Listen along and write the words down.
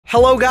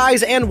Hello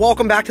guys, and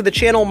welcome back to the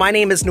channel. My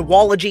name is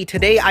Newology.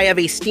 Today I have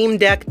a Steam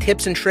Deck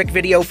tips and trick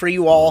video for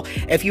you all.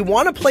 If you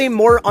want to play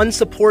more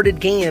unsupported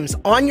games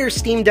on your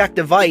Steam Deck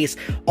device,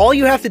 all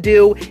you have to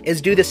do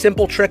is do the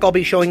simple trick I'll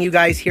be showing you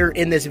guys here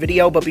in this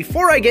video. But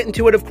before I get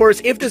into it, of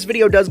course, if this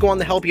video does go on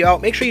to help you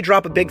out, make sure you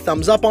drop a big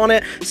thumbs up on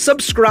it,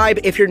 subscribe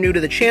if you're new to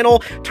the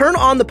channel, turn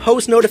on the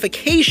post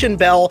notification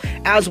bell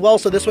as well,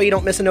 so this way you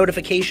don't miss a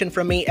notification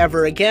from me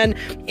ever again.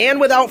 And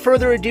without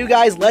further ado,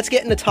 guys, let's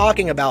get into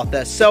talking about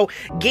this. So,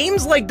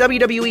 games like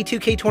WWE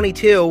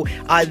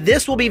 2K22,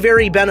 this will be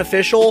very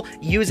beneficial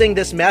using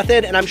this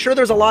method, and I'm sure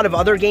there's a lot of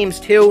other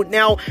games too.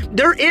 Now,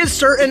 there is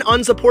certain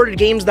unsupported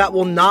games that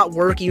will not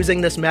work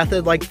using this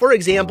method. Like, for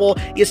example,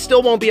 you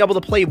still won't be able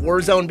to play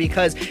Warzone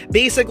because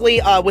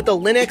basically with the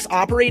Linux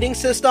operating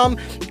system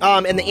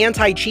and the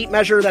anti-cheat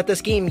measure that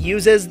this game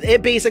uses,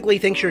 it basically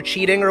thinks you're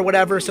cheating or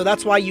whatever, so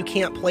that's why you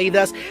can't play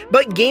this.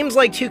 But games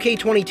like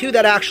 2K22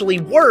 that actually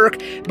work,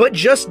 but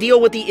just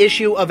deal with the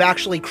issue of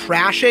actually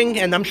crashing,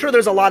 and I'm sure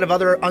there's a lot of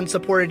other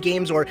unsupported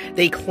games, or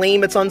they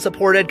claim it's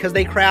unsupported because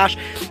they crash.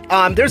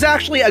 There's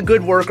actually a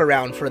good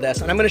workaround for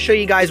this, and I'm going to show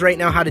you guys right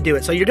now how to do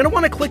it. So you're going to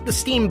want to click the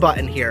Steam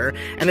button here,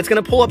 and it's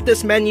going to pull up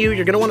this menu.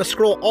 You're going to want to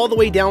scroll all the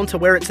way down to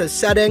where it says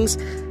Settings.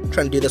 I'm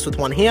trying to do this with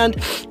one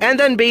hand. And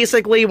then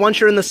basically, once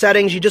you're in the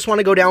settings, you just want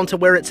to go down to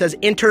where it says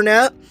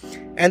Internet,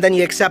 and then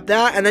you accept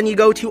that, and then you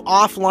go to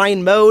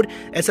offline mode.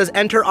 It says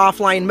enter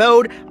offline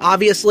mode.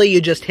 Obviously, you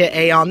just hit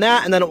A on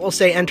that, and then it will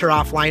say enter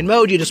offline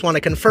mode. You just want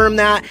to confirm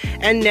that,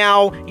 and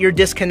now you're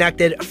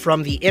disconnected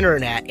from the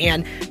internet.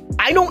 And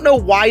I don't know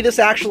why this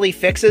actually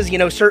fixes,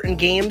 certain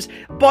games,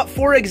 but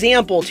for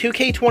example,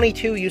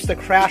 2K22 used to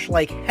crash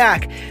like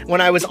heck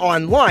when I was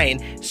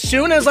online.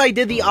 Soon as I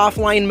did the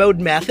offline mode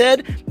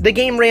method, the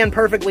game ran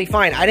perfectly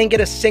fine. I didn't get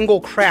a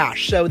single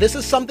crash. So this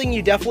is something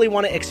you definitely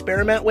want to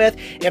experiment with.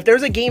 If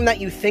there's a game that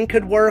you think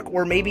could work,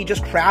 or maybe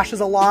just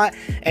crashes a lot,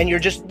 and you're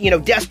just,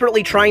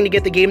 desperately trying to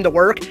get the game to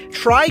work,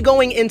 try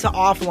going into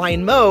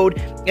offline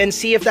mode and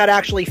see if that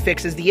actually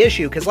fixes the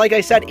issue. Because like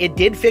I said, it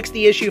did fix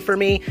the issue for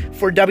me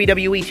for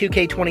WWE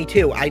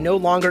 2K22. I no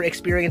longer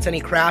experience any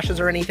crashes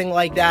or anything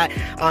like that.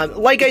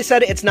 Like I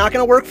said, it's not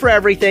going to work for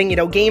everything.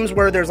 Games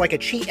where there's like a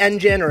cheat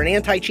engine or an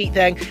anti-cheat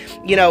thing,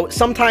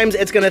 sometimes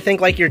it's going to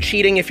think like you're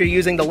cheating if you're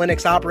using the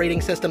Linux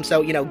operating system.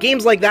 So,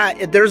 games like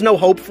that, there's no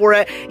hope for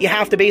it. You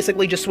have to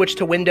basically just switch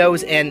to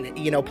Windows and,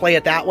 play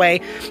it that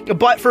way.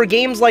 But for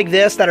games like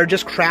this that are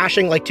just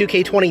crashing, like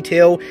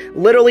 2K22,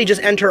 literally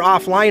just enter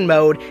offline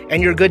mode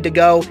and you're good to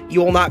go.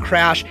 You will not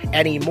crash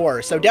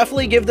anymore. So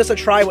definitely give this a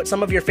try with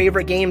some of your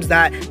favorite games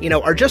that,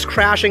 are just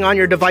crashing on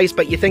your device,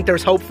 but you think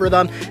there's hope for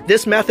them.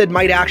 This method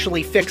might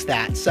actually fix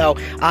that. So,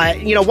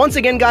 once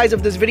again, guys,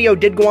 if this video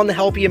did go on to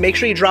help you, make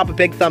sure you drop a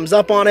big thumbs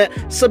up on it,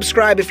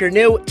 subscribe if you're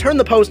new, turn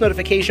the post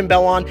notification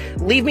bell on,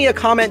 leave me a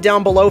comment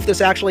down below if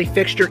this actually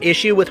fixed your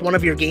issue with one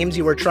of your games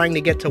you were trying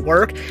to get to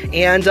work,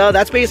 and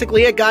that's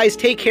basically it, guys.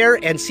 Take care,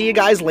 and see you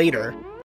guys later.